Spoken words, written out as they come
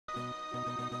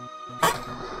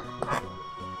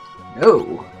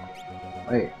Oh!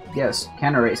 Wait, yes,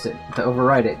 can erase it, to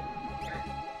overwrite it.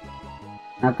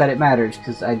 Not that it matters,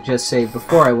 because I just saved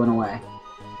before I went away.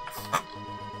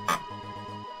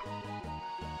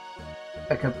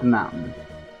 Back up the mountain.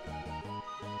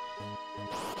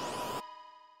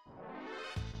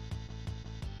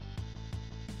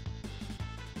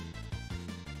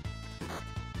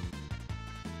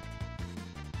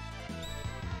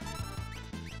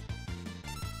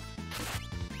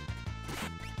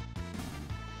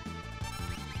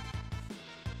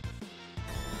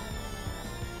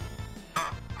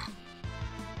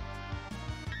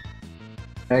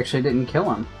 I actually didn't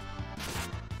kill him.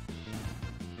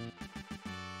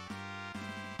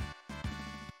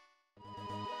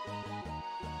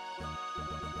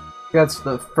 That's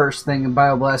the first thing a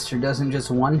Bioblaster doesn't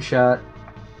just one-shot.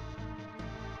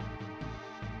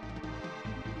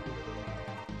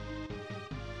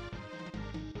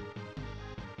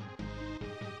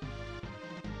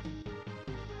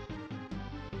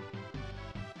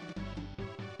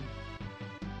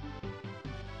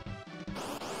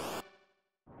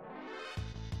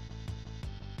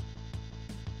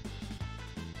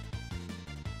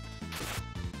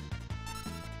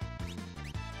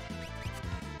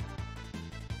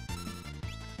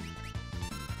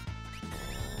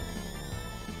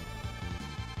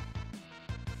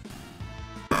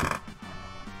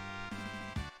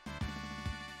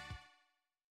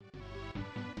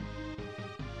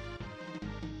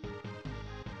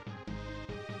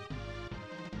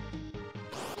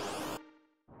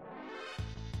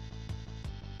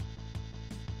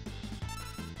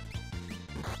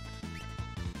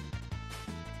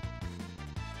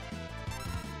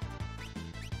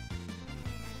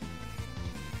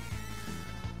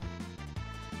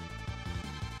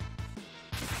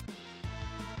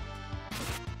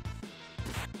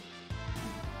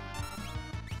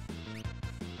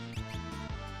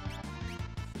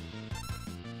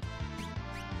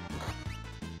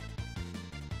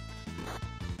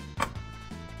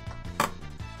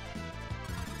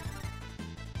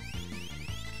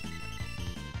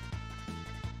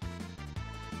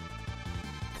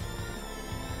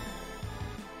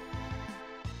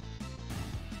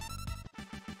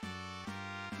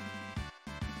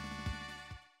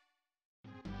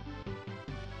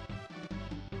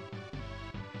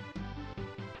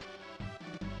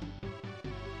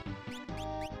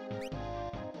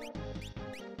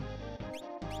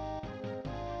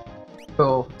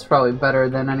 Cool. It's probably better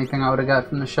than anything I would have got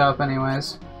from the shop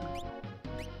anyways.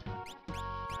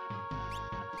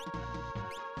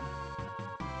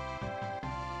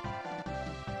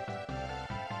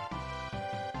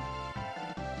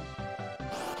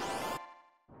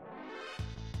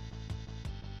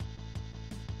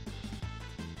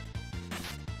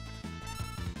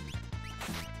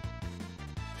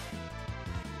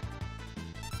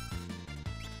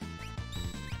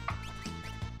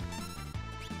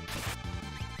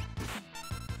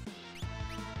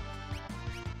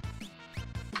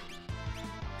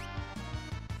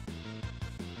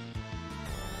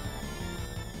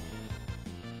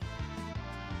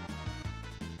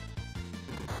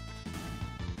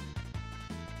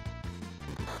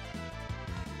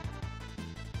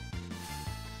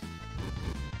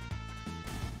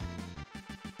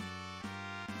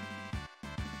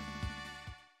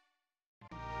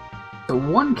 So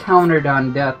one countered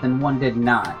on death and one did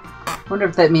not. Wonder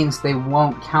if that means they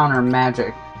won't counter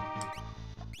magic.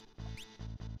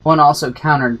 One also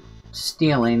countered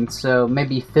stealing, so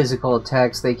maybe physical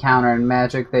attacks they counter and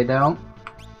magic they don't.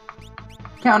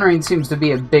 Countering seems to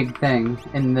be a big thing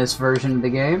in this version of the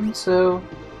game, so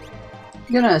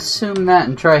I'm gonna assume that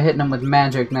and try hitting them with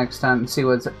magic next time and see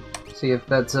if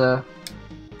that's the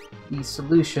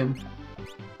solution.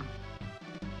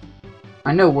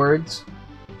 I know words.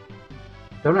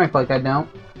 Don't act like I don't.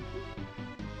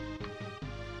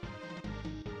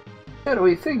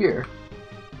 Shadowy figure.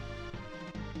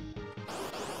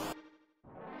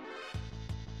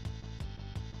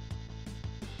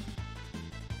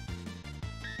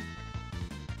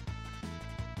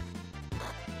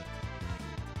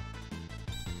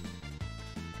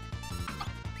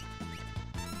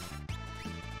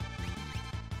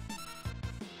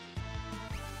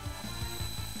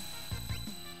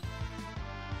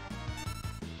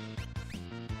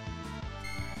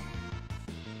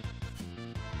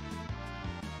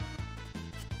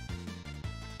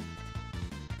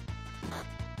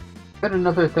 Got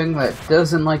another thing that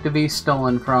doesn't like to be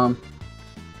stolen from.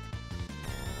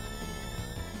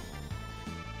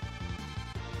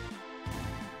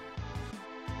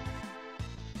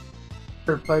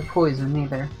 Hurt by poison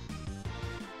either.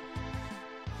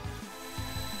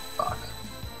 Fuck.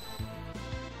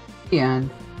 The end.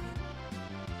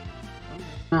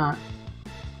 Not.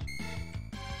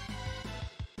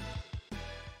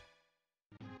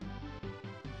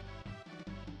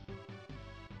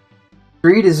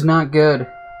 Greed is not good.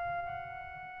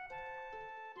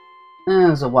 It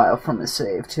was a while from the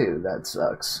save, too. That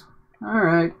sucks.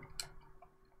 Alright.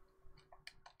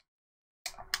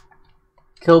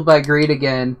 Killed by greed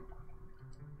again.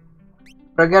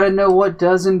 But I gotta know what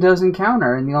does and doesn't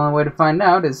counter, and the only way to find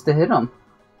out is to hit them.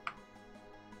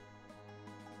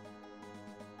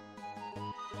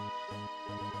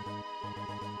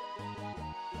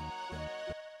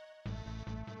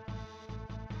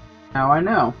 Now I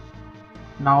know.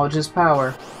 Knowledge is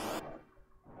power.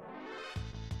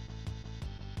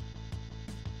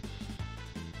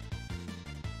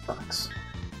 Sucks.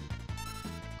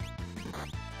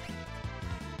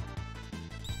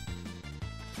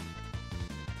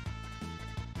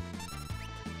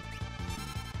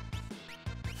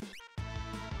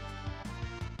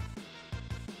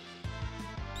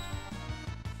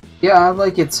 Yeah, I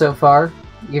like it so far,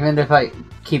 even if I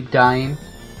keep dying.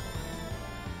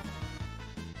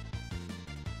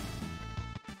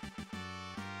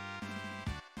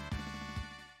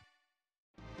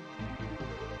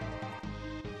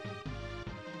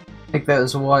 I think that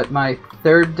was, what, my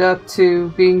third death to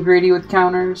being greedy with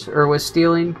counters, or with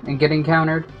stealing and getting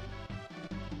countered.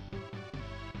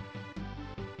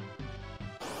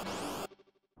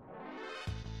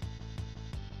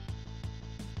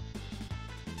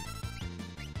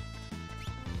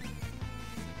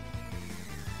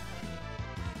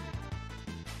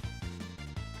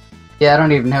 Yeah, I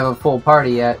don't even have a full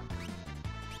party yet.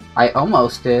 I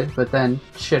almost did, but then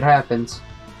shit happens.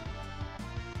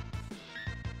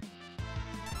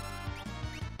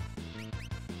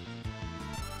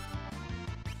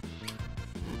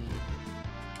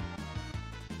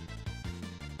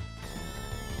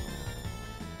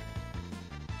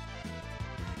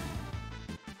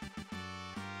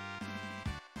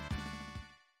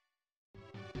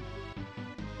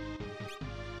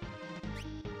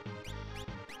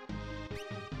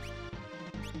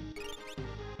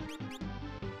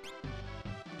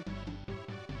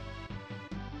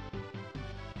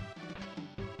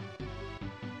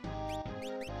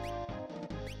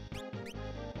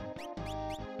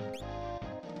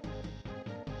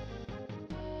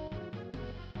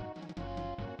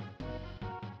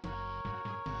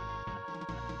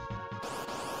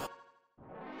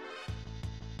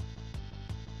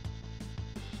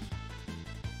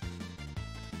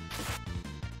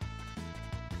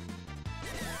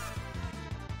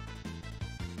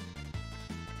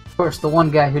 Of course, the one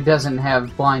guy who doesn't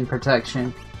have blind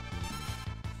protection.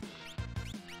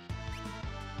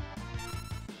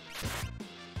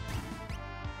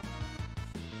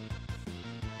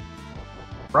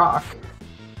 Rock.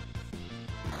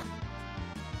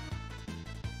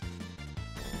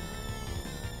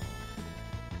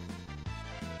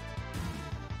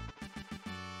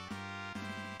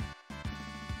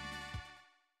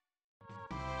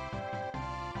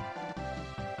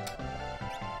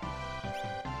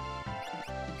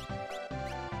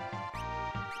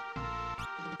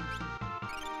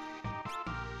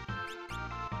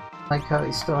 Like how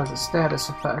he still has a status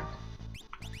effect.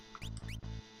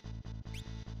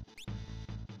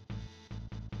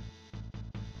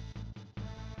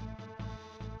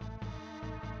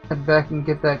 Head back and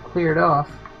get that cleared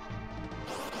off.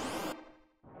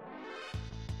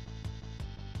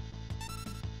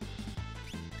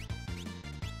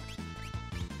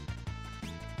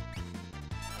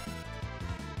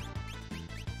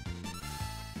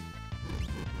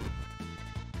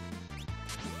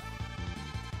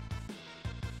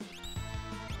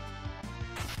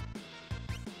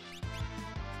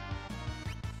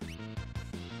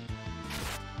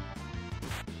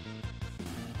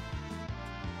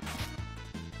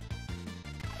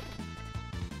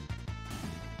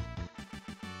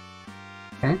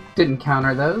 Okay, didn't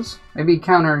counter those. Maybe he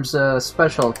counters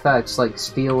special effects like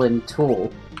Steel and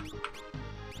Tool.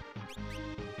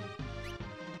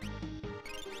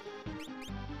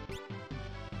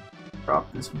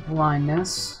 Drop this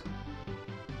blindness.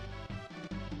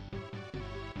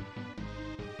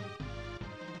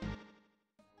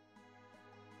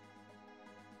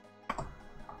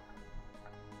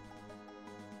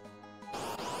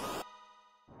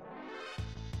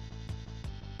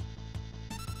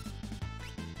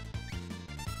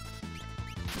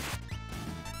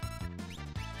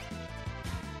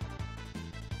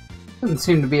 Doesn't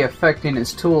seem to be affecting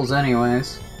his tools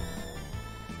anyways.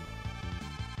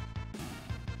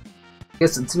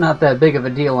 Guess it's not that big of a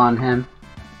deal on him.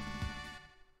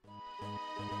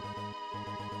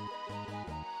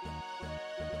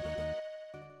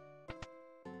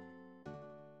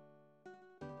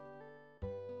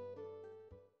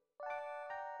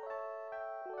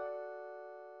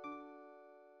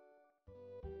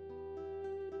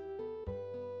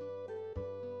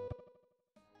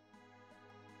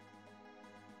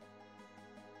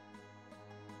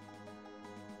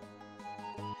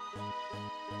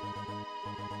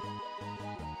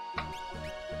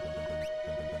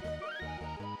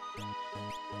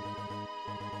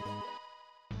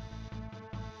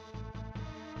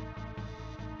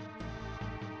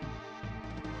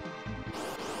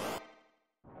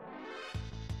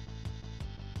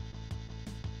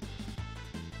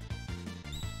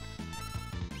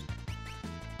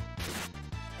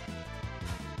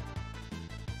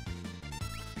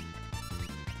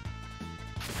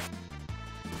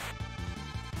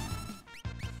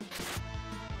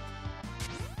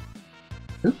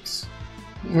 Oops.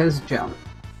 He has jump.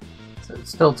 So it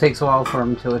still takes a while for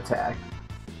him to attack.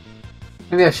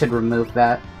 Maybe I should remove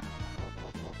that.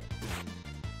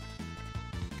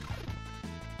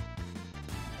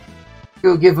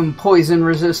 Go give him poison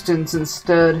resistance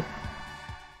instead.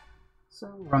 So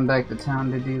run back to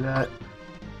town to do that.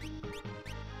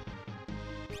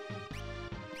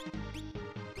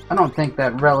 I don't think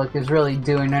that relic is really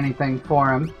doing anything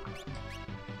for him.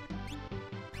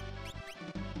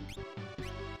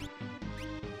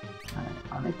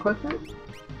 Unequip it?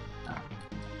 Oh.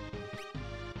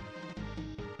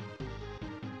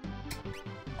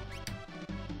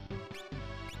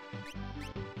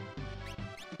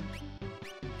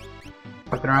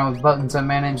 Fucking around with buttons, I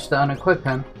managed to unequip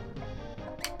him.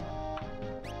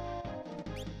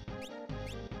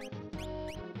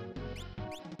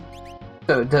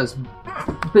 So it does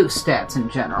boost stats in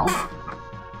general.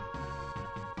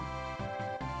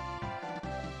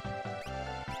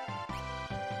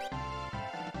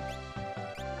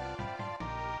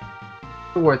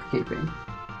 Worth keeping.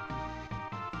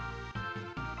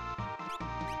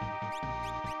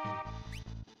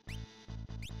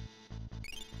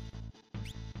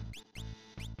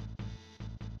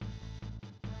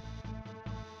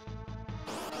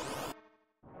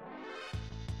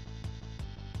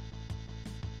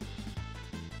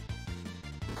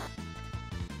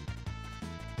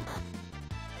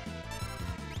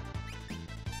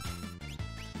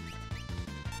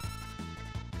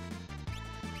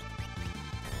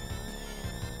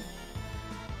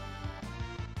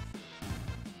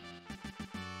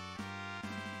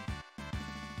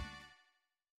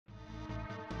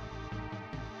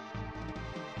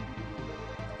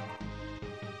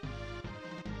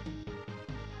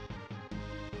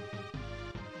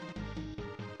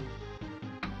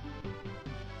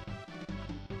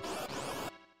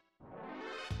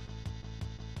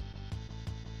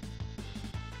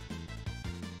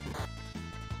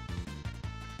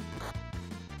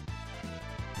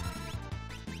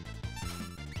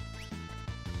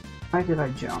 Why did I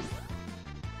jump?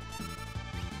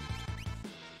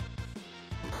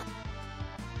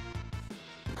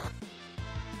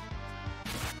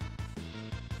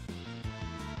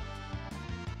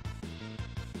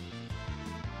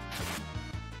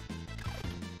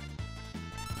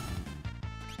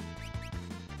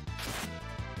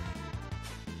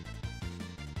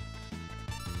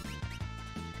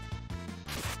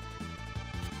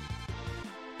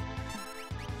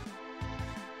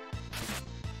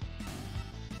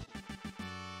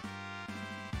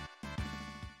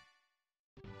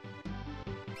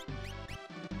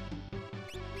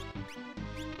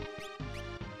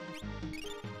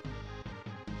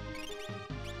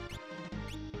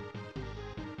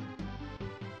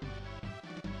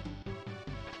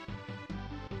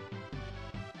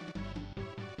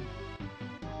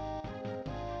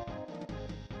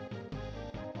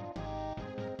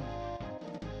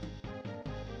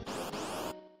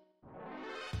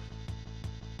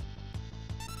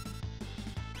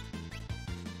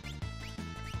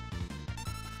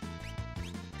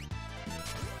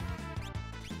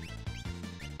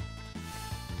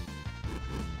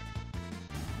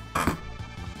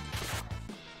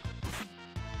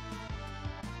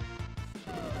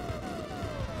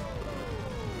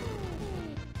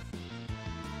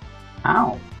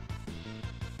 Ow.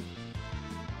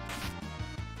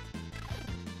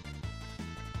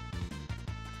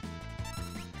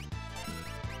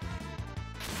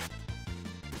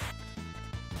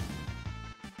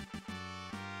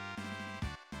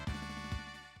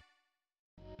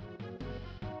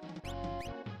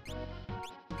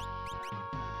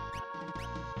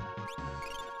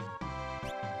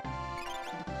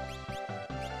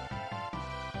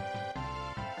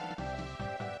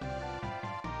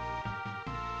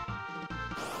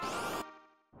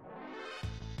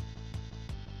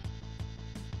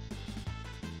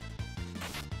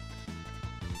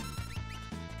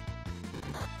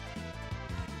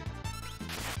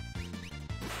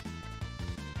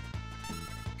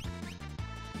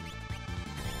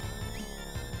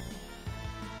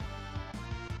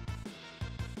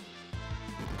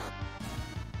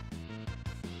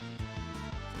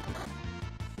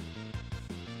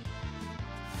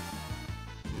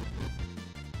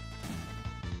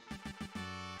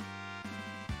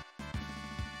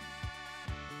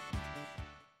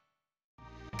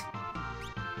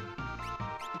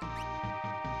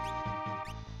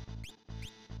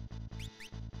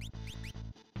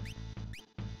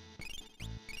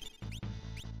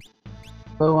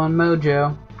 Low on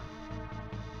mojo.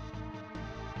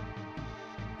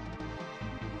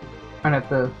 Might have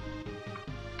to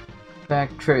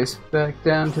backtrace back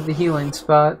down to the healing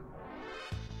spot.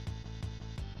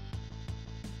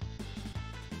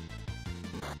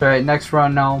 Alright, next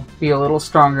run I'll be a little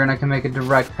stronger and I can make a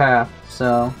direct path,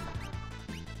 so...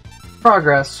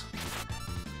 Progress!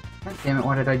 God damn it,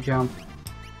 why did I jump?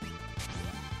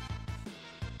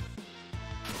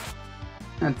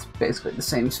 That's basically the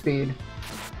same speed.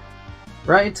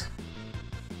 Right?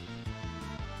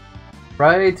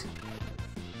 Right?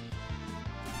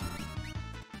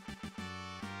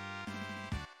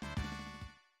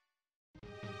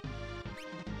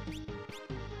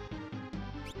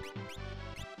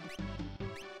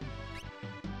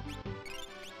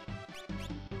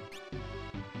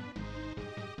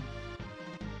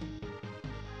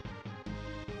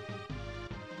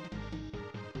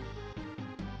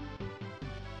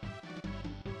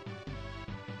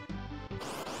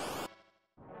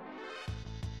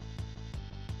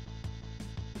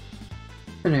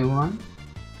 The new one.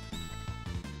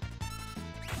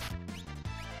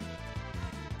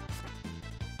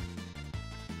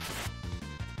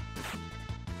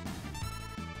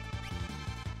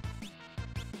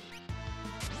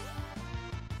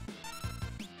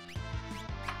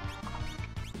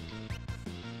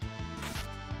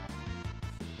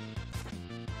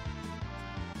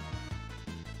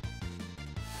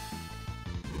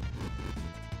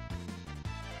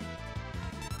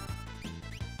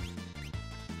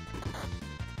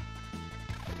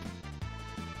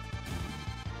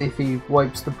 If he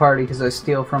wipes the party because I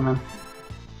steal from him.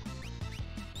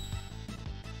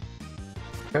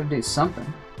 Gotta do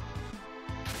something.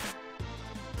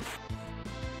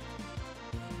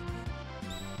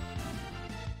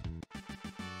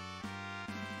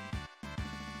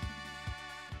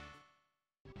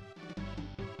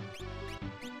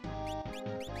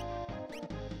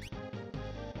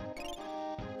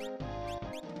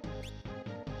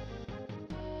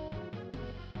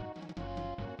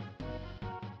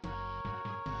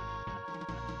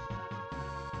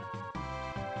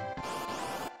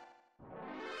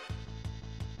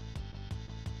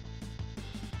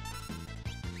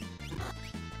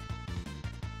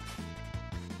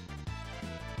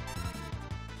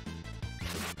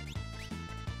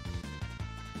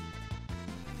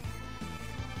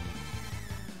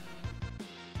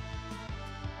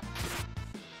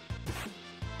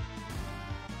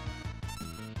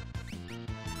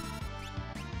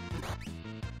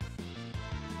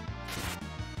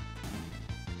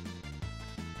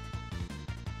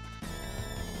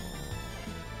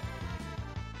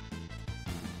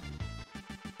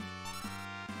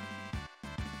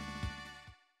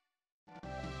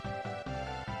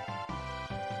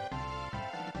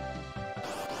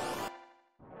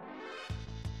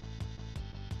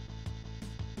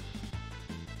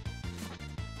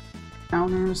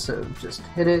 Counter, so just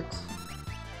hit it.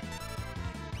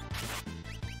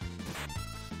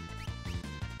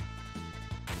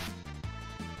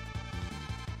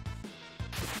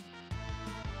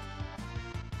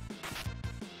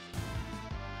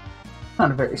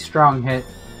 Not a very strong hit,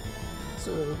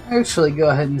 so actually go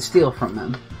ahead and steal from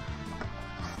him.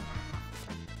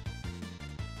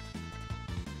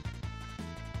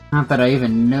 Not that I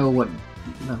even know what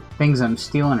the things I'm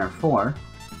stealing are for.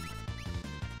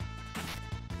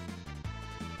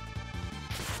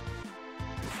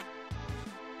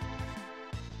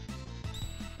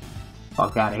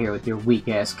 Fuck out of here with your weak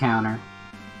ass counter.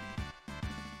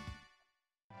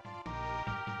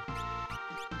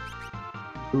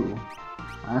 Ooh,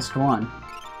 last one.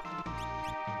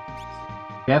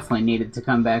 Definitely needed to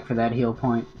come back for that heal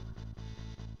point.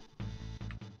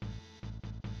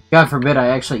 God forbid I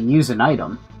actually use an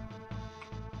item.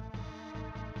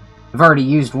 I've already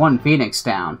used one Phoenix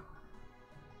down.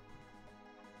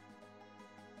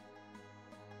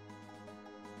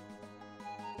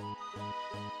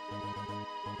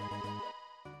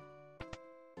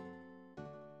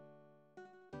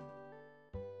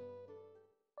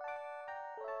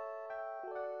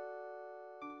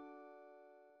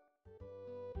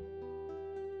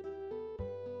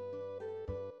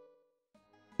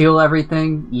 Steal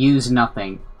everything, use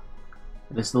nothing.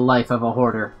 It is the life of a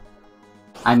hoarder.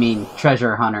 I mean,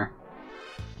 treasure hunter.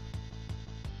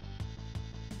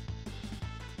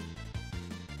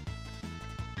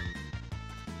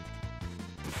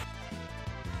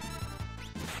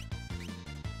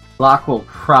 Locke will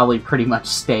probably pretty much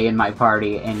stay in my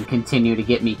party and continue to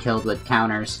get me killed with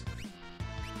counters.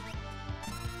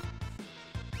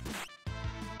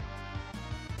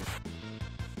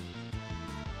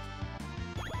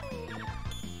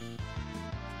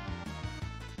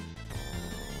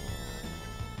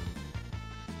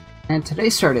 And today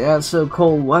started out so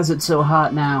cold. Why is it so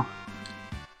hot now?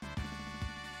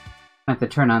 I have to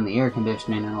turn on the air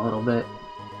conditioning in a little bit.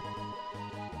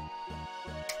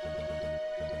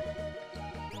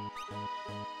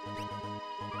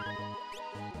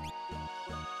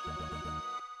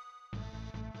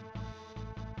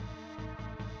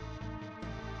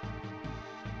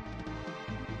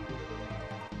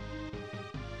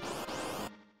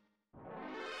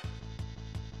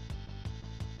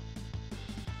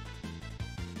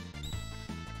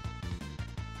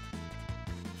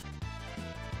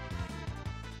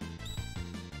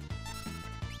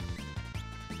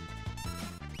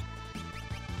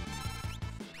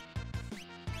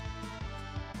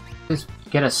 Just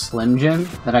get a Slim Jim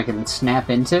that I can snap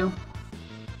into.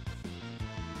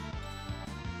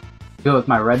 Go with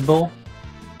my Red Bull.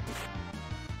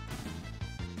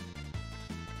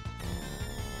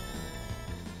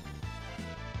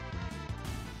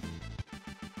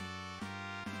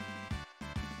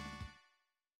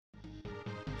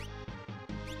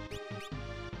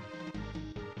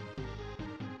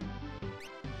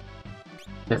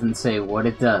 Doesn't say what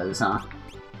it does, huh?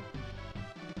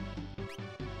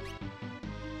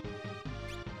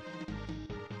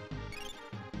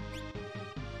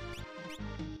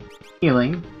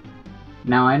 Healing.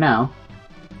 Now I know.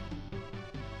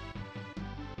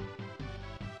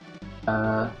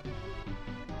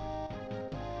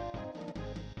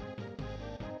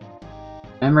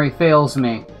 Memory fails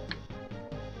me.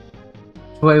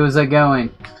 Which way was I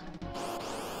going?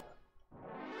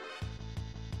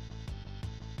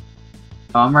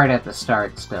 Oh, I'm right at the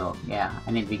start still. Yeah,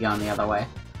 I need to be going the other way.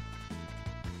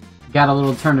 Got a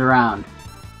little turned around.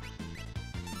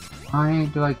 Why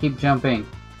do I keep jumping?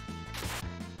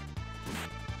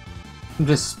 I'm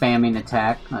just spamming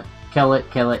attack. Like, kill it,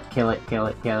 kill it, kill it, kill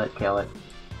it, kill it, kill it.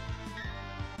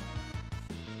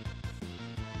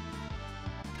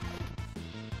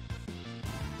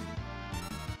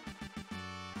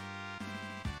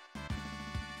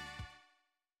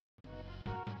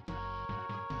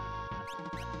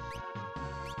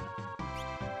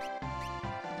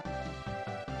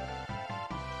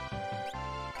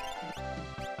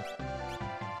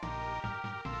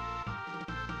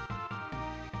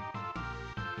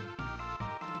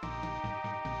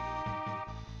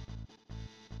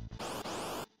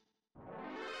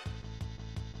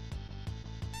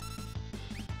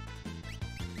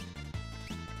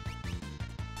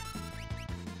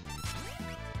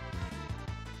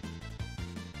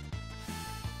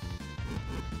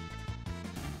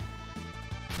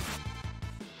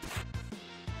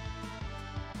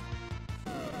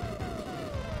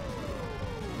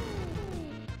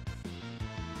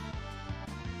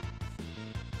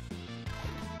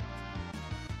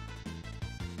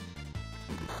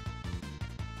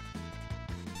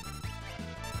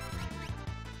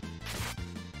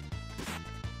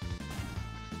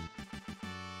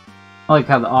 I like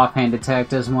how the offhand attack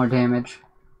does more damage.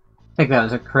 I think that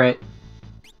was a crit.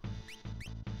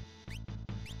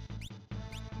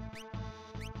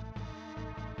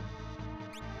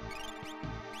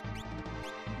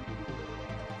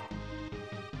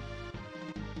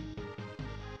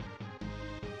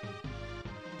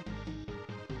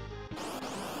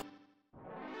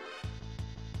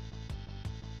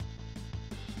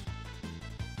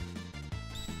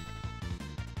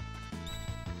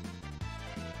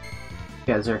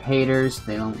 You guys are haters,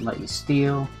 they don't let you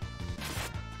steal.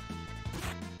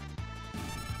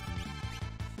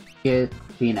 Get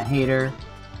being a hater.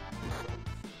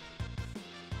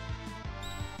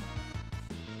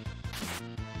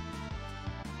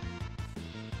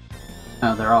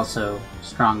 Oh, they're also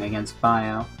strong against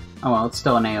bio. Oh well, it's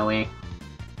still an AoE.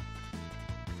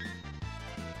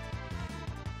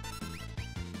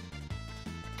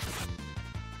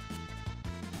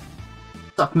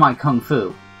 Suck my kung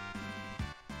fu.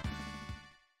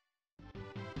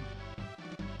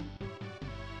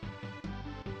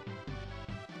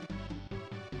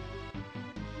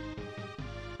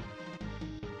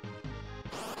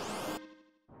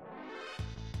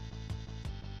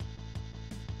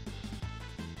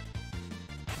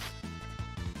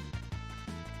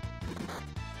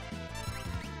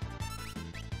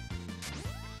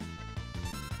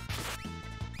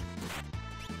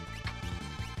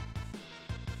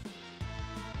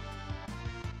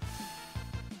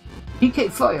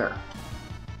 PK fire!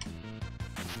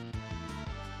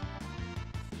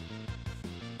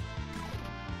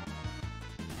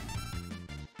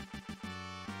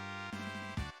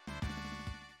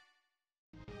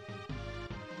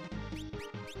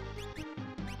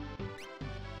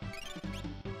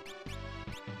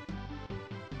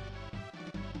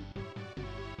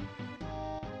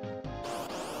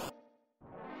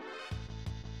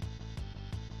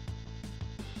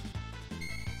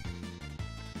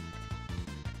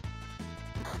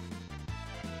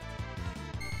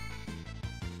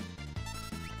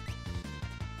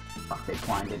 Fuck, they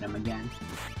blinded him again.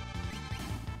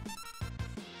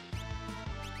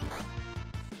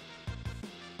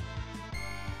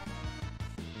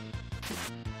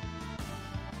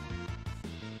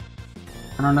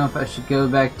 I don't know if I should go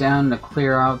back down to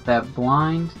clear out that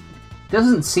blind.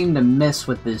 Doesn't seem to miss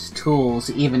with his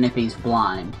tools, even if he's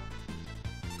blind.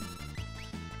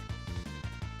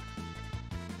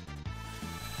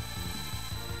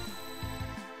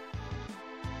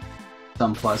 It's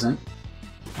unpleasant.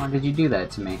 Why did you do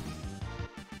that to me?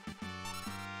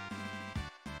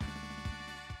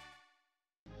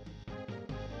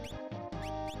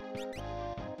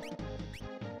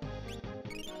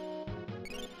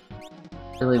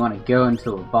 I really want to go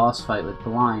into a boss fight with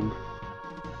blind.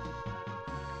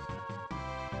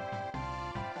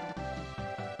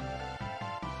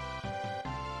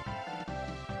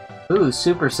 Ooh,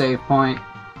 super save point.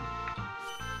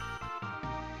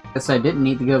 Guess I didn't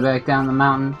need to go back down the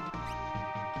mountain.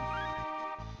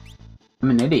 I'm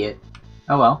an idiot.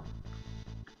 Oh well.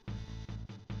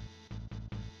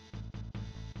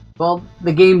 Well,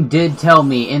 the game did tell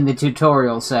me in the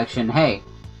tutorial section, hey,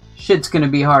 shit's gonna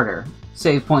be harder.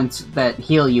 Save points that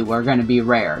heal you are gonna be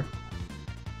rare.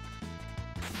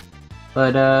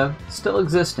 But, still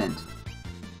existent.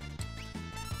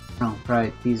 Oh,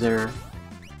 right, these are...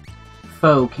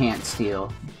 foe can't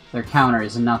steal. Their counter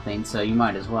is nothing, so you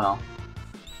might as well.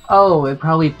 Oh, it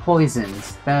probably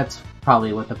poisons. That's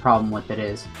probably what the problem with it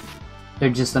is. They're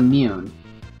just immune.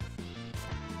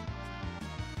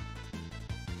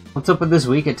 What's up with this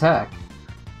weak attack?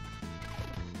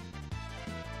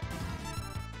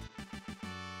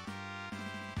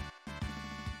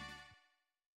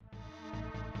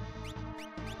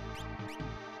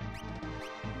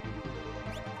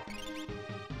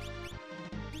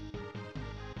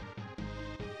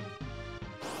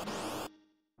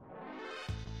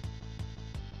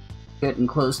 Getting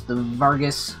close to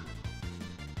Vargas.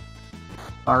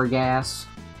 Vargas.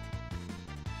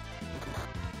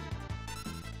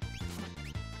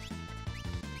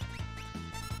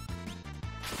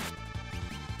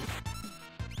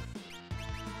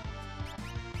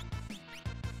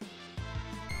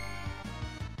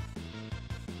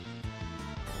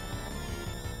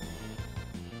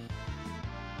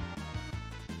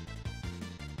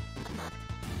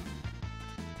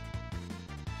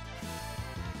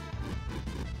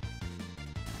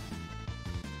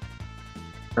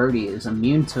 Birdie is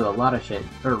immune to a lot of shit.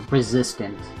 Or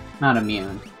resistant, not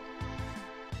immune.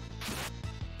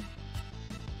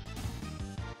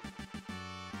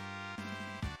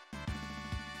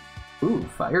 Ooh,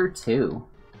 fire 2.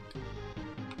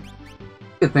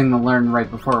 Good thing to learn right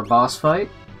before a boss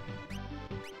fight.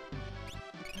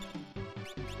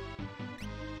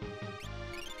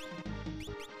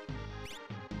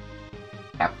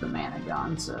 Half the mana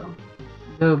gone, so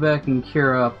go back and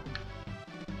cure up.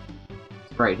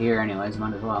 It's right here anyways,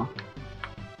 might as well.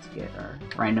 Let's get our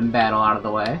random battle out of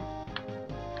the way.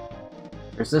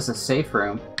 Or is this a safe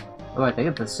room? Oh, I think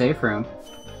it's a safe room.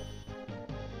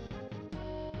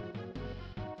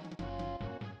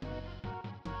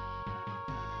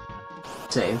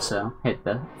 Save, so hit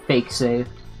the fake save.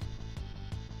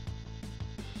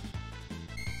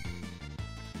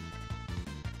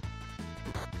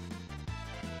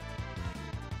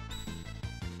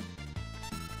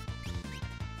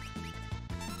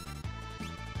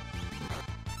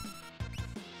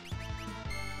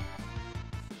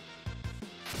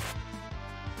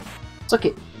 Suck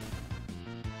it.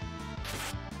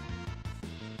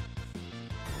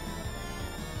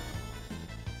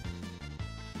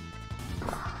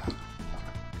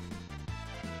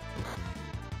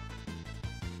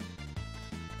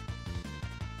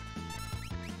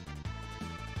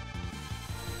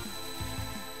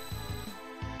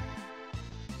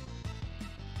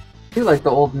 I do like the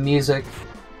old music.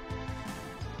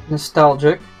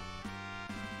 Nostalgic.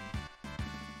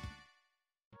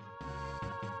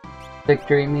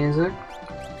 Victory music.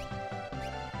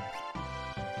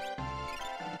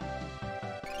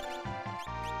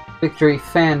 Victory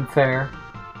fanfare.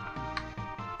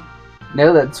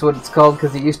 No, that's what it's called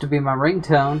because it used to be my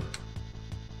ringtone.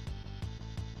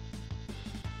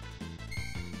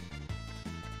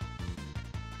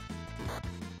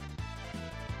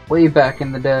 Way back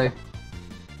in the day.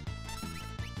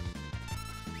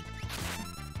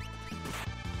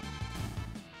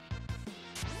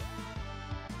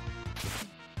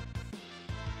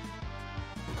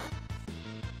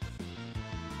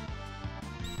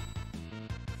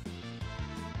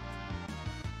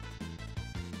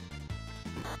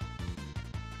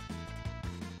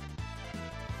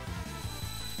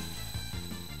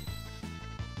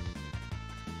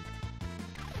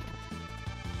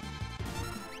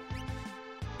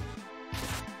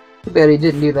 Too bad he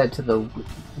didn't do that to the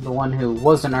one who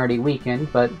wasn't already weakened,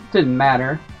 but didn't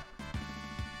matter.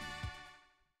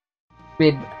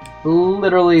 Made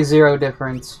literally zero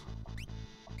difference.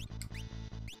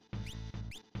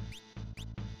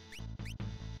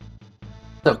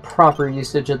 The proper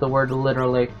usage of the word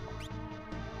literally.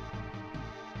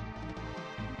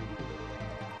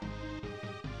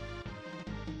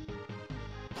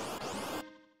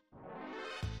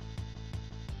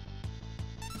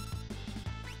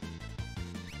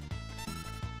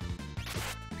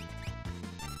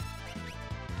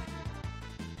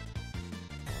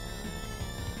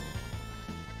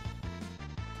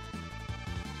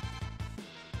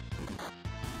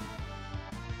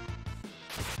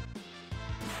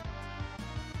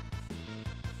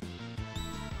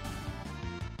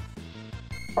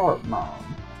 Oh,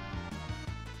 Mom.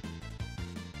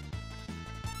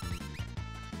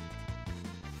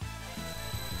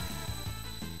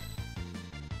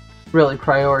 Really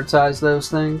prioritize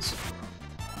those things.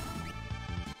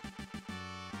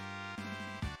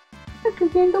 Edgar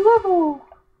gained a level!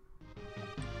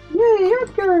 Yay,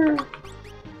 Edgar!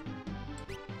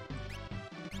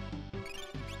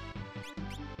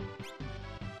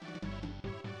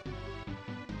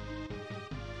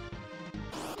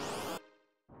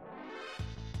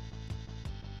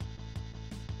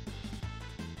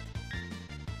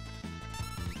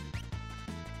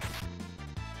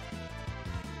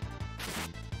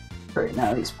 Great,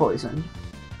 now he's poisoned.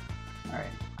 Alright,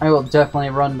 I will definitely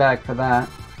run back for that.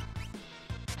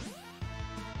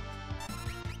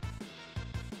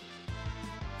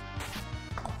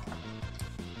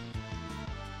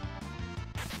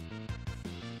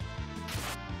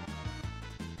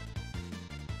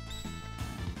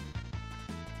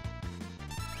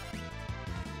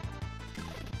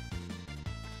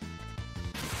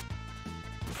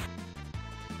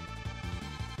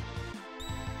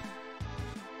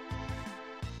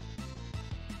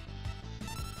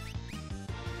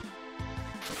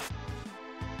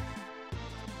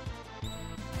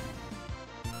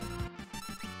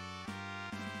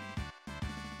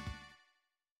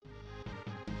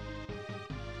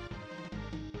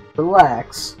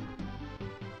 Relax.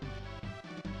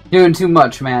 Doing too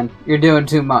much, man. You're doing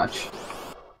too much.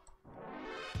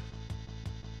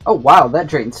 Oh wow, that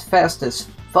drains fast as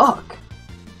fuck.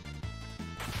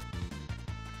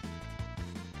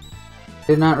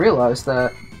 Did not realize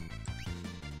that.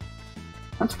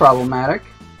 That's problematic.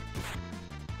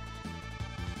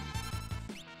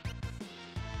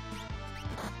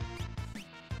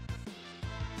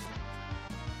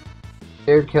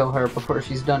 Dare kill her before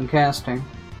she's done casting.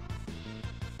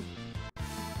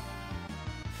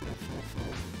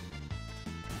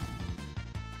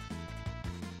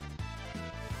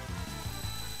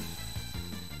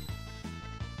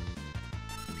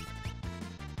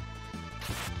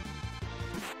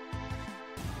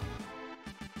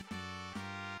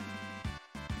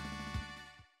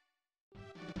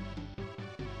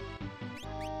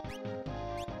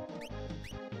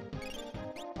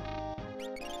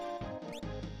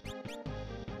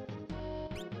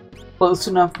 Close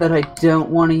enough that I don't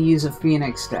want to use a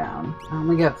Phoenix down. I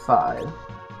only got 5.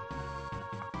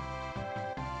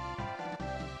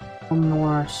 One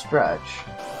more stretch.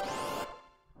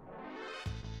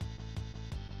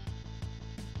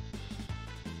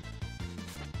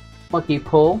 Lucky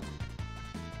pull.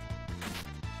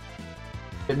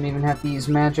 Didn't even have to use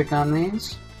magic on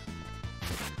these.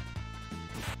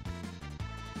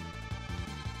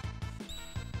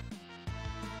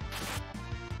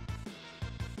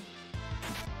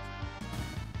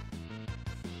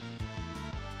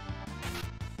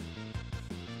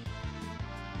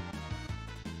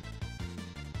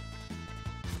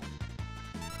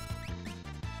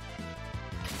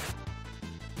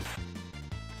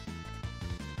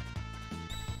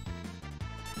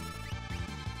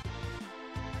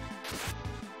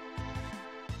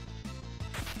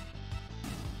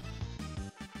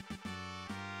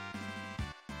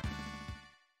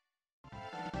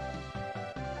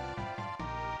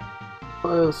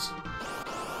 Close.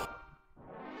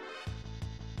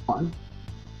 One.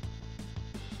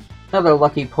 Another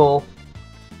lucky pull.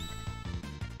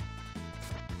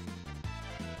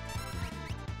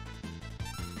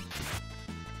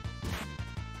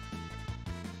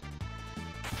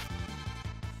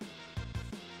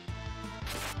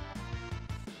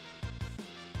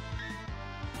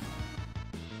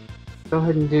 Go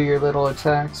ahead and do your little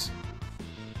attacks.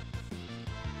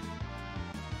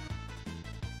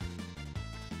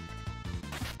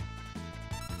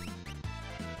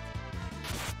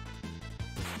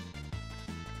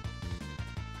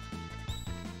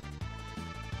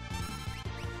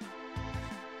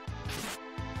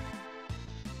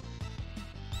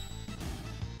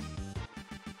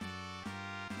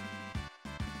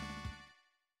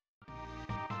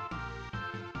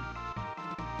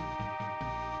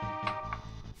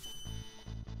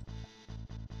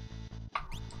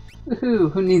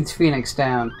 Woohoo! Who needs Phoenix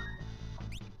down?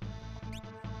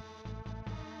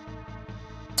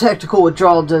 Tactical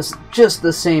withdrawal does just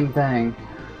the same thing.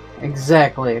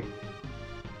 Exactly.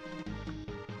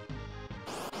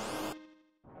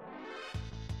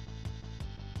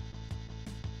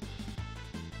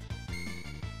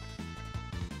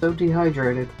 So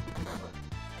dehydrated.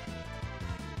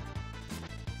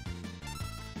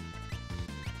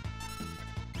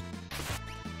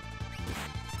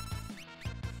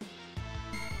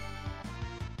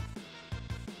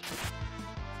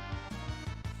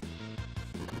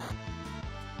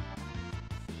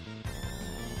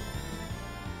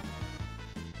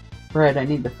 Right, I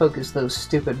need to focus those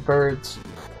stupid birds.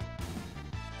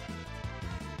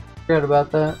 Forgot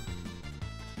about that.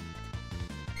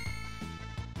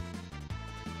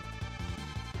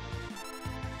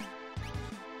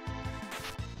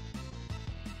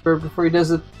 Bird before he does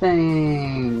the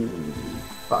thing.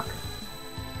 Fuck.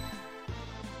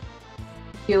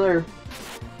 Healer.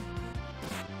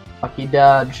 Lucky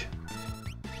dodge.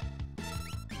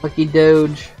 Lucky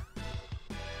doge.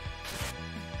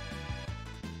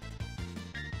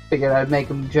 Figured I'd make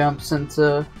him jump since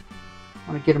I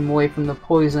want to get him away from the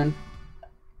poison.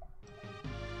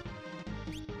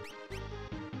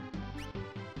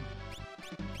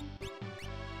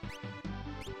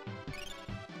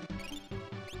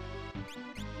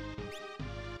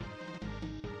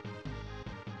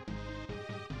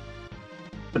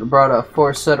 Should have brought a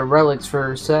 4th set of relics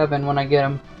for 7 when I get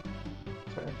him.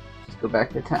 Sorry, just go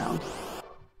back to town.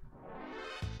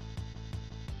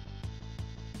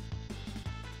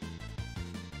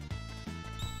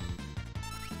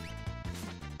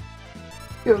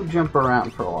 Go jump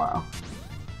around for a while.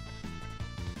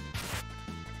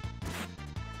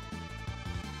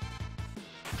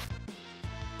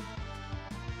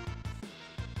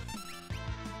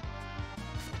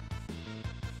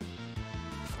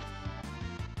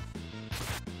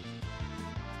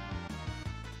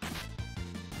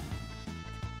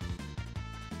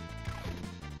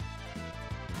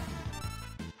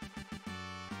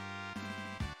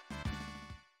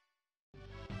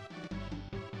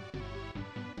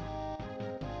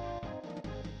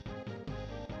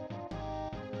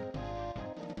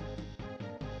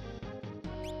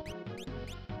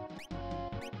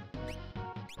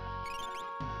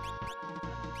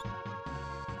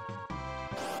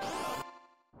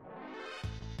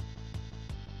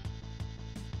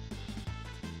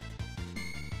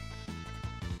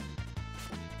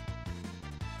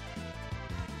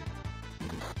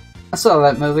 I saw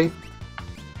that movie.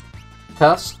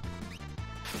 Tusk.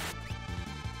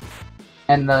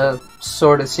 And the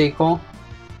sort of sequel.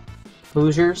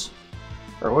 Hoosiers?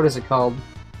 Or what is it called?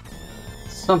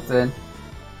 Something.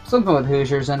 Something with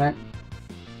Hoosiers in it.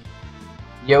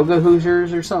 Yoga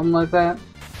Hoosiers or something like that.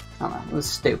 I don't know, it was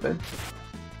stupid.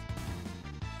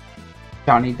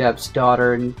 Johnny Depp's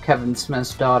daughter and Kevin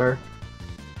Smith's daughter.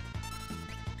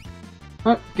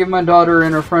 Oh, give my daughter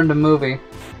and her friend a movie.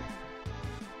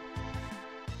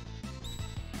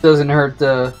 Doesn't hurt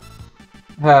to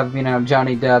have, you know,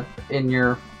 Johnny Depp in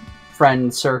your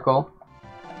friend circle.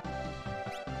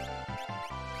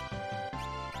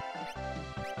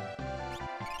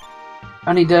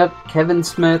 Johnny Depp, Kevin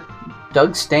Smith,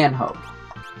 Doug Stanhope.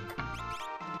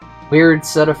 Weird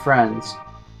set of friends.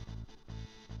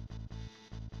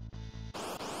 It's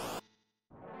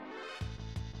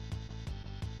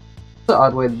an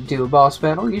odd way to do a boss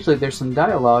battle. Usually there's some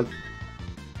dialogue.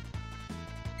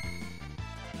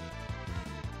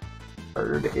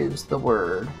 Bird is the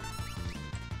word.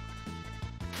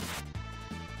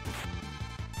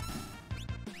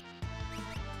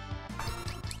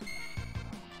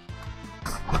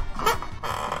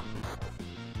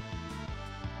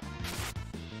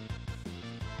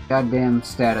 Goddamn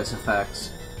status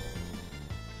effects.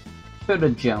 Should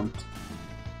have jumped.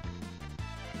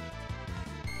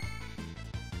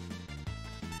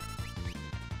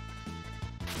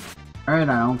 Alright,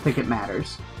 I don't think it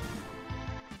matters.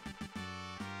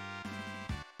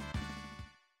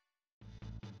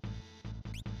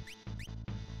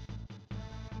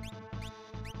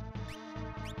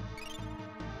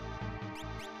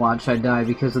 Watch I die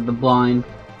because of the blind.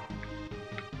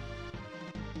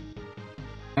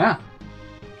 Yeah.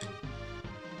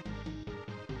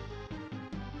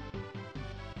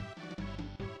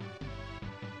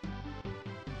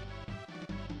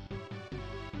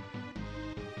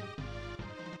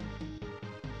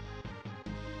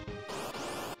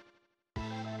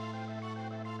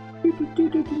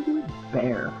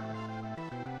 Bear.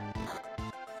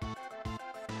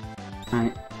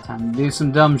 Alright, time to do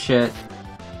some dumb shit.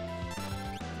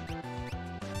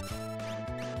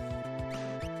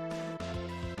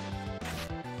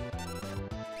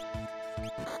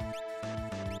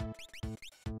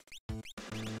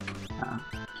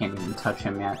 Can't even touch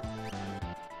him yet.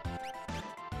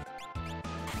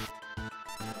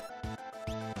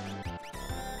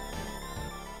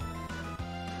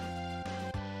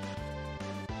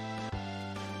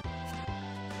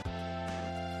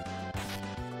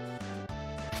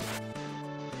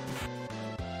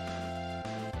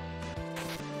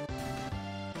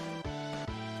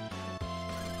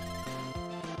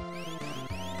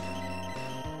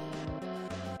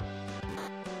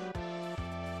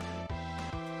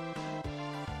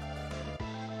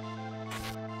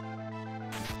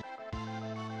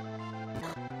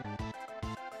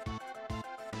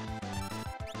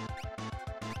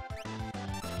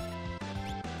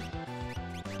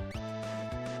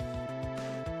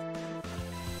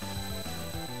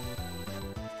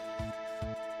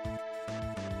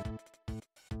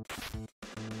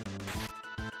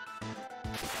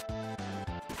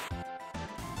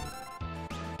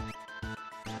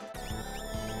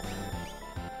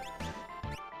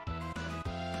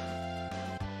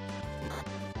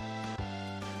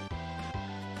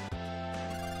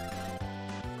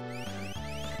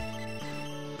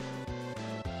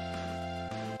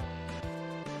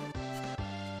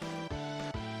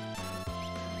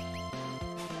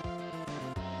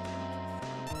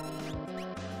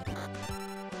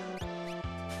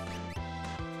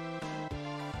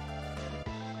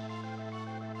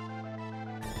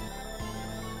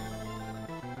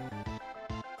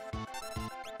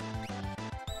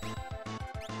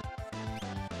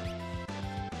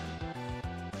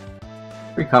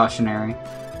 Precautionary.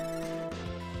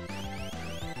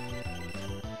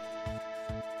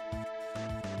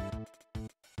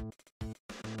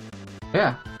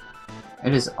 Yeah,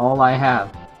 it is all I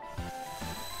have.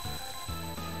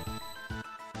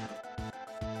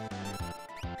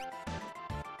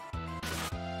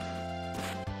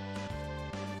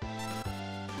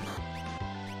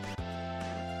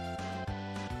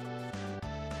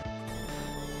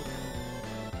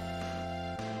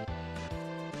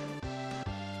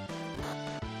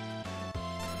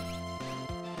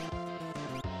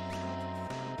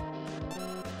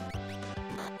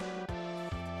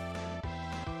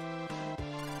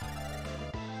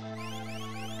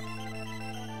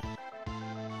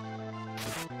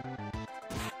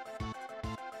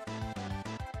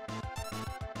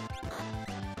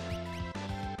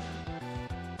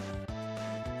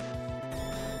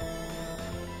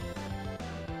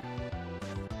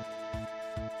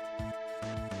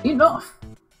 Enough!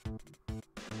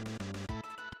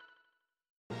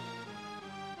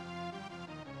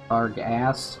 Arg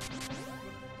ass.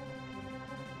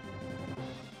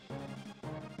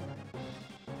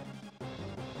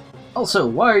 Also,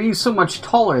 why are you so much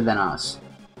taller than us?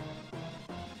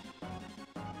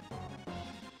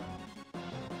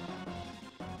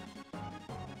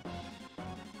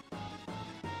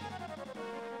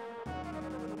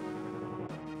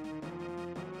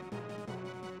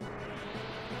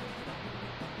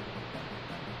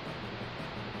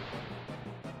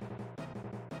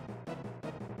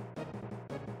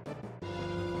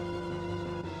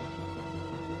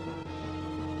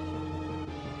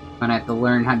 I'm gonna have to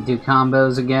learn how to do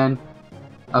combos again.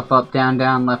 Up, up, down,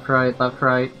 down, left, right, left,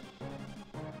 right.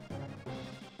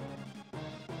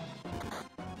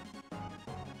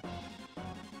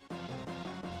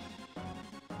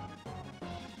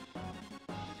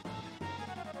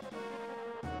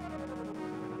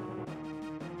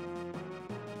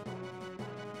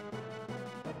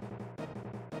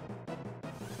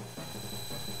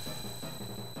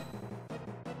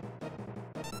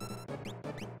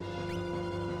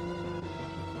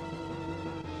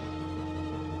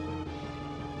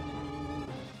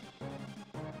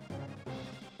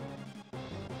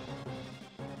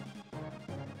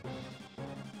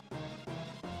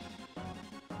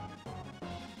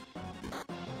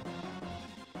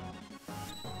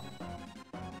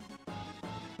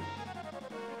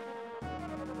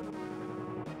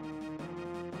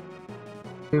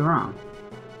 Be wrong.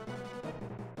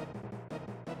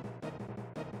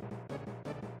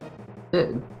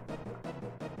 Did.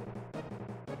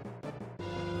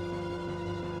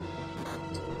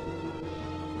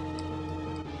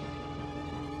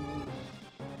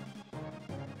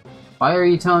 Why are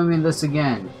you telling me this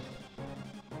again?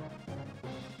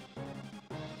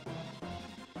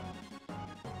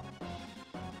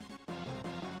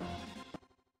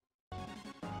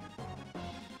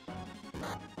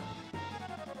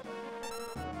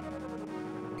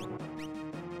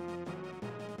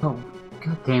 Oh,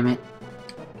 god damn it.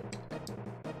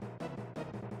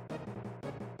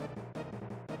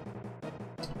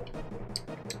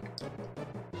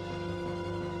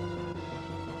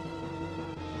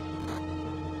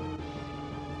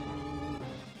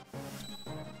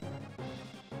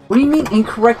 What do you mean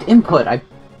incorrect input? I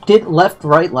did left,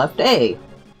 right, left, A.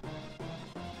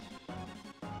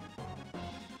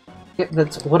 Yeah,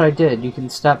 that's what I did. You can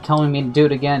stop telling me to do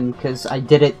it again, because I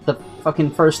did it the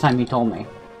fucking first time you told me.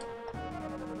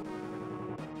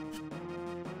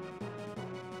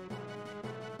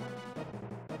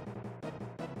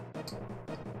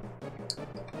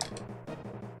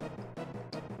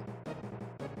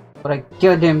 But I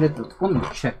goddamn did the— let me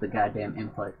check the goddamn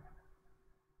input.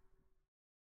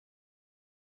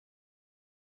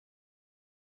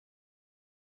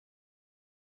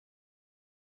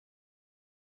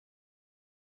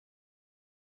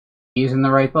 Using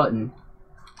the right button.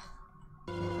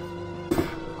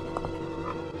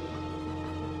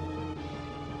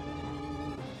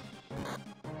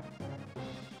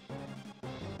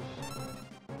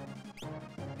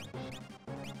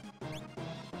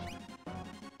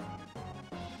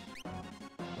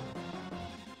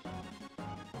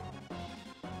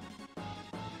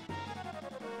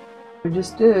 I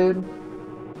just did.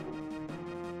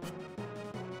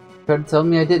 Tried to tell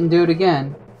me I didn't do it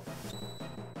again.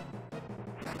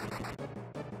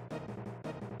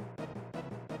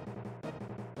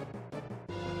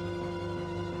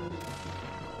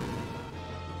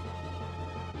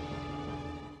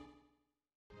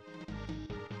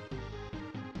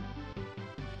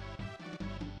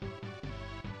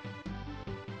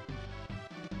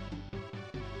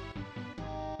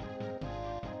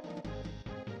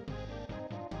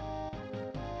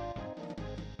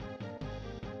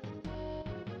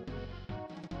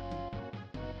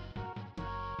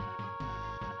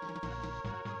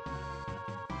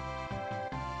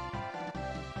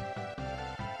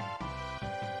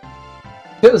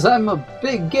 Because I'm a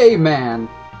big gay man.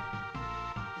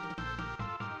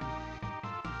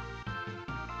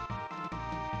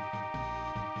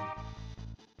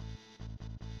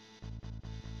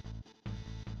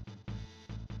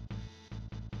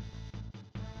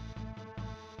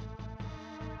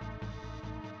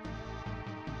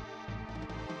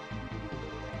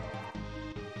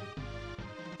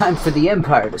 Time for the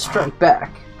Empire to strike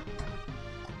back.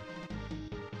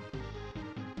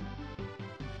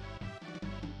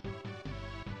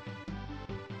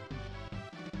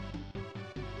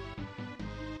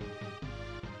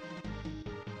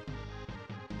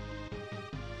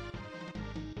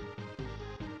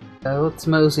 Let's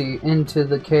mosey into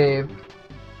the cave.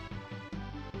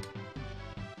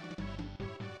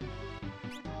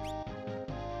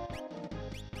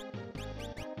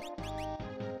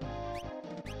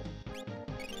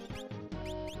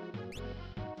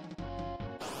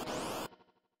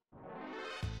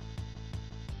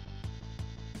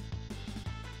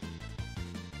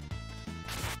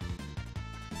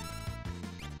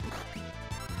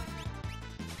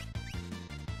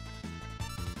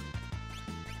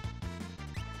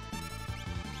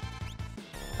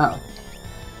 Oh.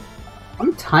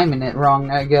 I'm timing it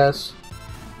wrong, I guess.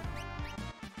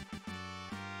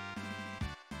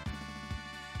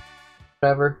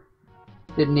 Whatever.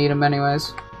 Didn't need them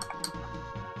anyways.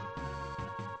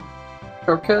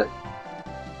 Shortcut?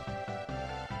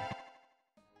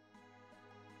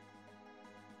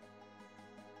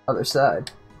 Other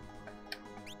side.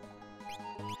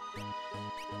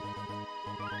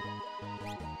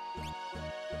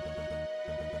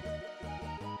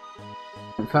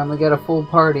 Finally got a full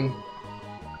party.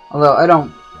 Although I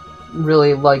don't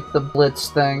really like the blitz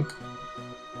thing.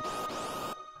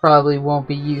 Probably won't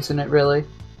be using it really.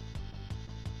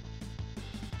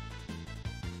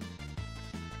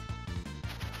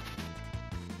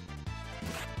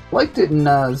 Liked it in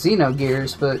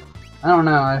Xenogears, but I don't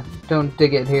know, I don't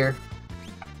dig it here.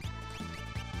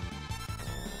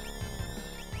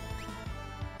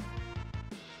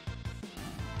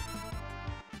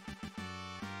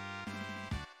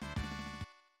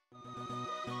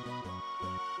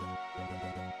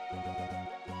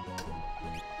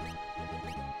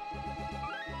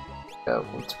 Oh,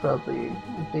 it's probably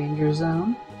a danger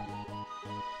zone.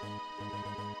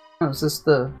 Oh, is this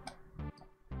the...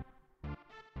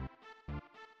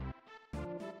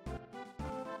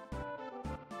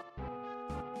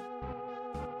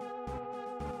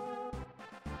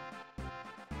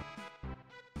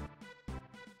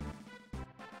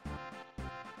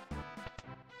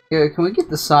 Yeah, can we get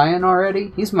the Scion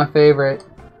already? He's my favorite.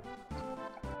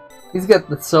 He's got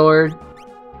the sword.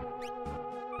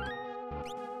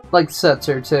 Like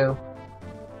Setzer too.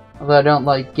 Although I don't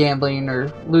like gambling or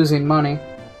losing money.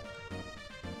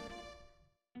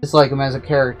 Just like him as a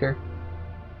character.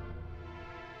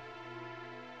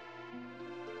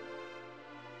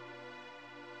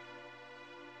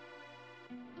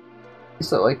 I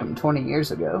used to like him 20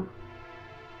 years ago.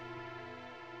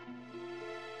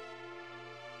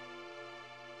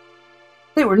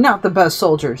 They were not the best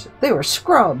soldiers. They were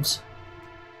scrubs.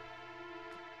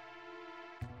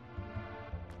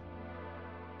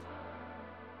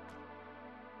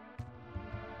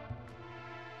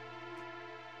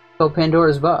 Oh,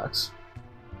 Pandora's box.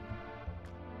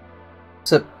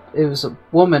 Except it was a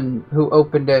woman who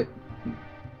opened it.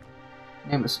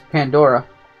 Her name was Pandora.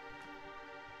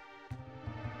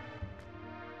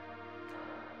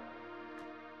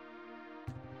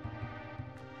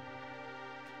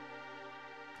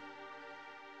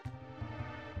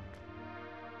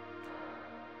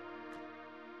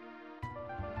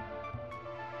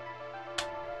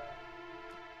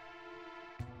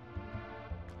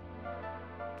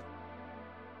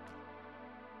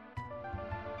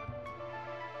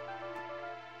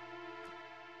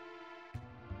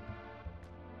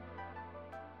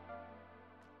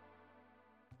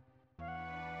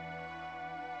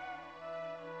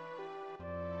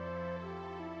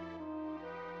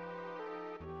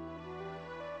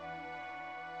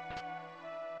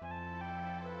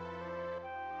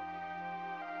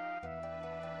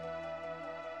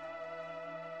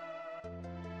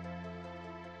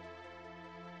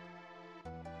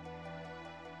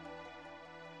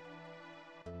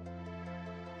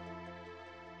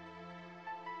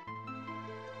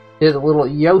 Did a little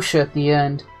Yoshi at the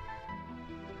end.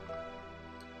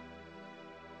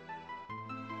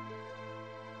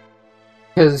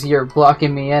 Because you're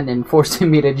blocking me in and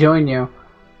forcing me to join you.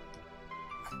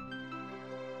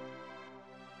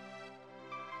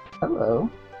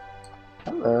 Hello.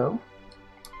 Hello.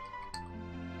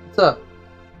 What's up?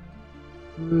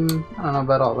 I don't know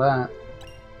about all that.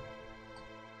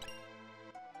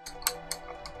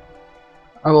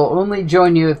 I will only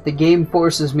join you if the game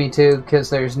forces me to, because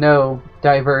there's no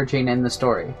diverging in the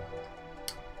story.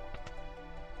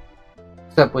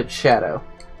 Except with Shadow.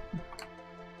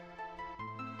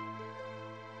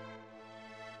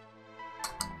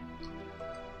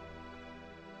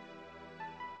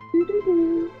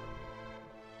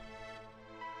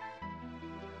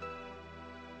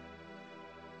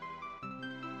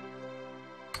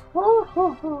 Ho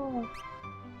ho ho!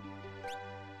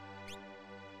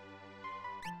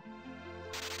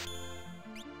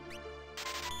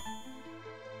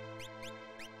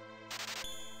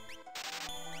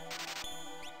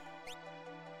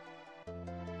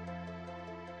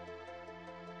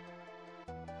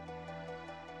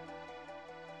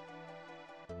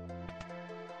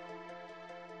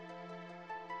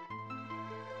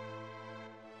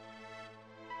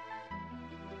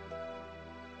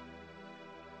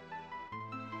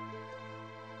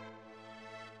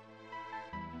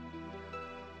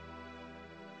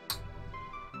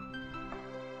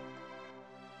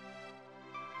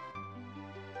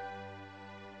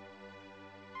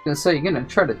 Gonna say, you're gonna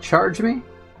try to charge me?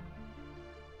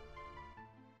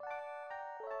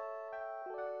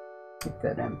 Get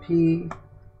that MP.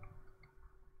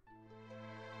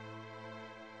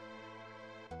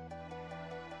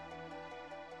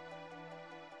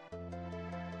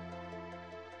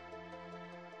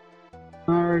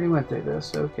 I already went through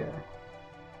this, okay.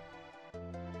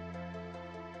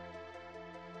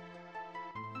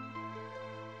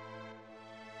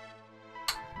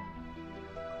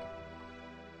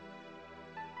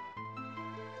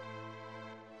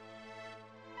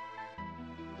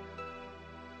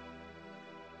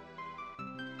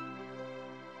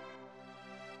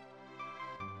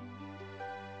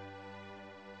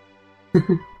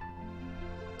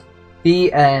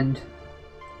 The end.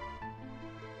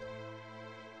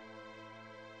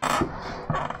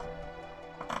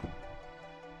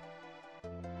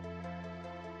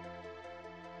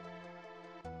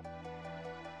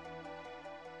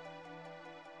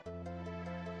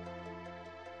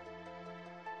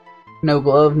 No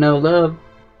glove, no love.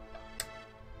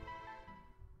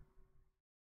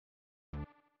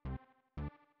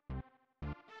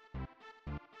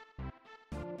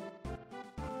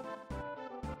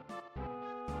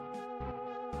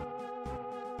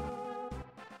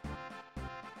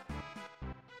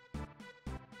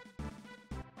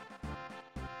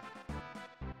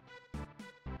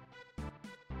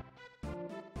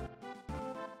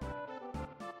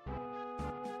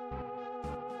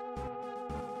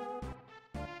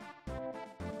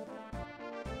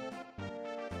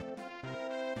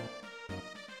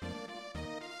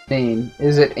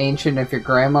 Is it ancient if your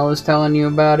grandma was telling you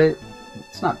about it?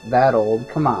 It's not that old,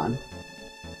 come on.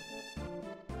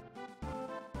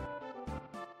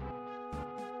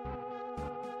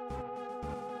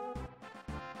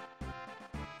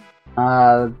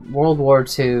 World War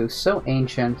II, so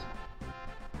ancient.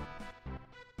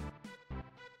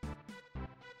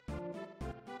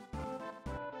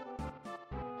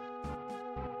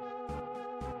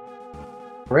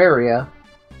 area.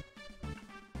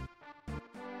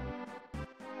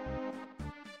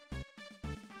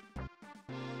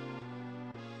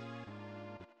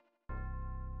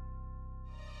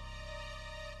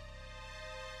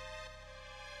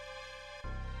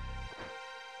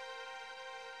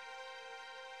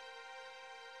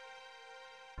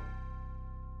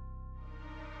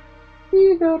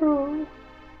 Figaro.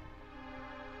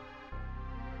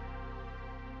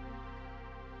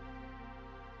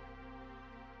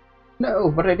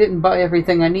 No, but I didn't buy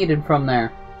everything I needed from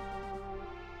there.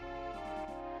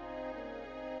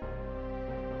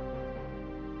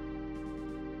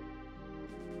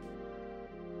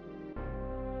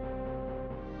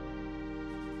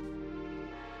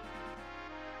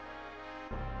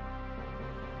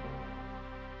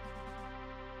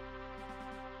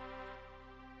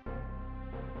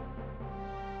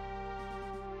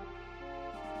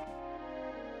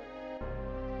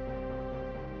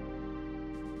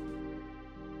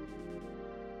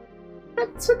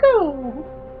 Let's go!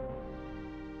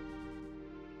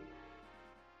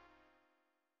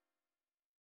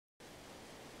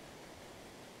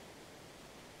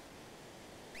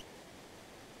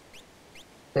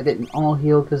 They didn't all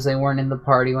heal because they weren't in the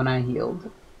party when I healed.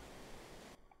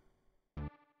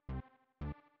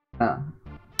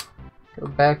 Go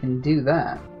back and do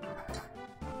that.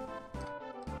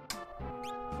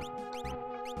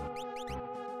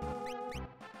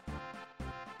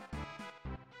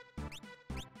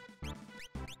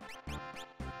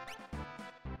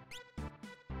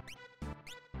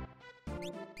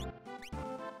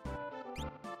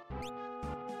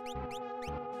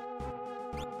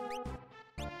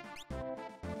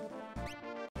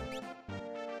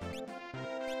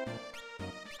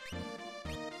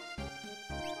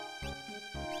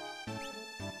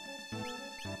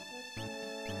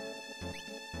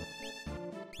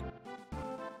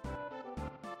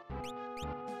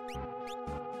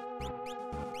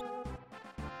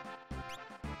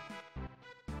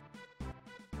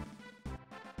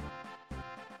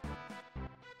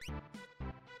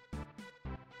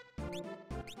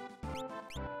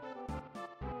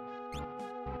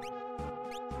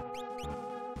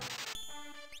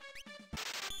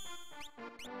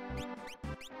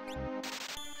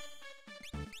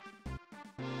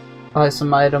 Buy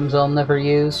some items I'll never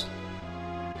use.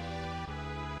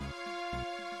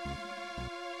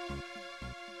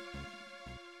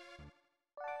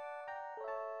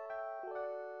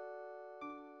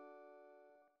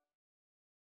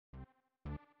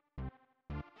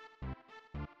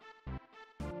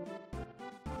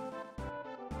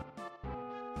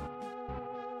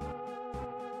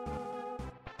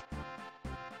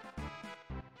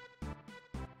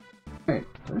 Wait,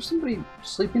 there's somebody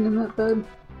sleeping in that bed?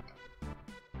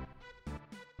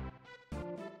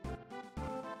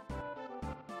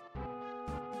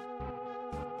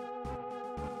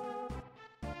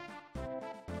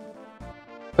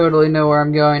 Totally know where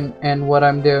I'm going and what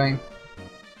I'm doing.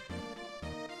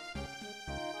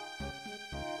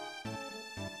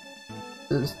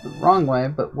 This is the wrong way,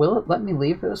 but will it let me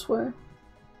leave this way?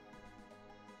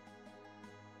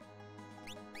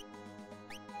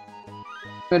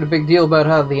 Made a big deal about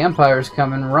how the Empires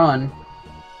come and run.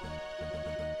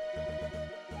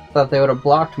 Thought they would have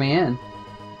blocked me in.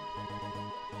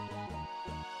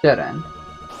 Dead end.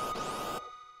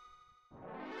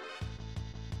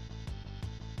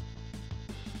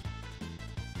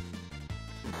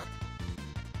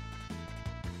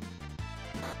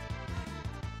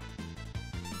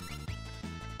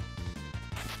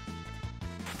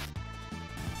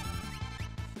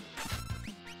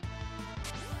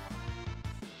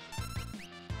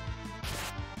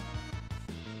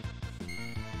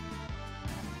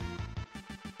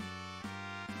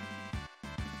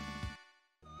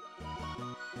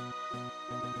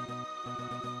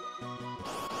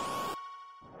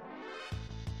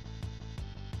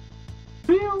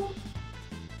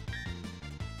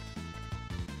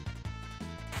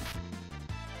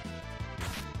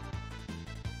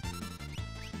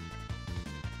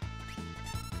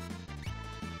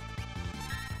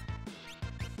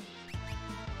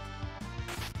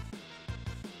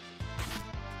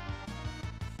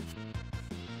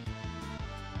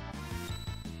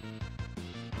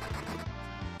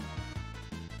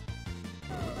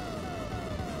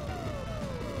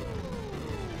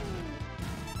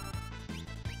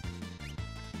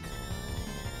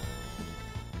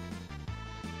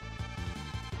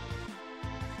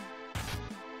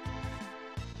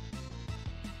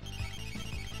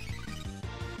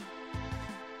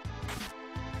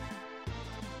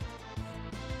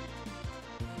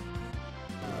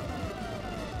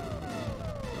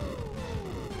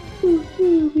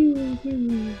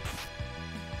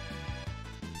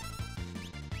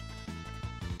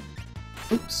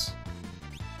 Oops.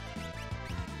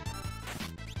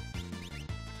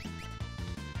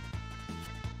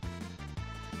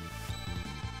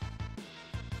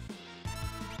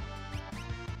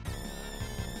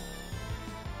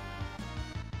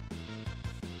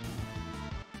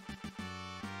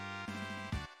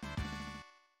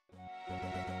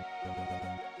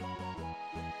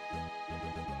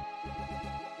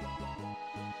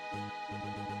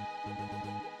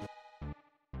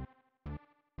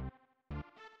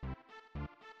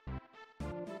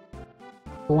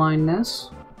 Blindness.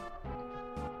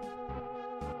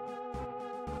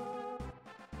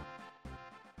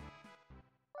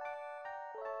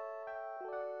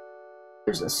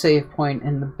 There's a save point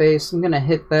in the base. I'm gonna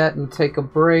hit that and take a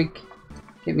break.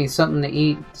 Get me something to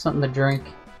eat, something to drink.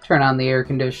 Turn on the air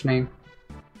conditioning.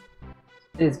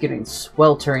 It is getting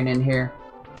sweltering in here.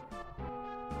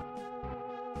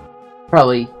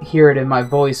 Probably hear it in my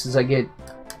voice as I get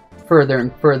further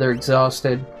and further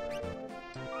exhausted.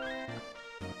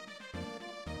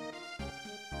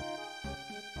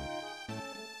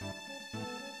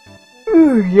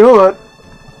 Yawn.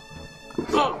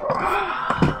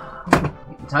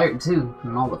 I'm tired too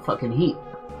from all the fucking heat.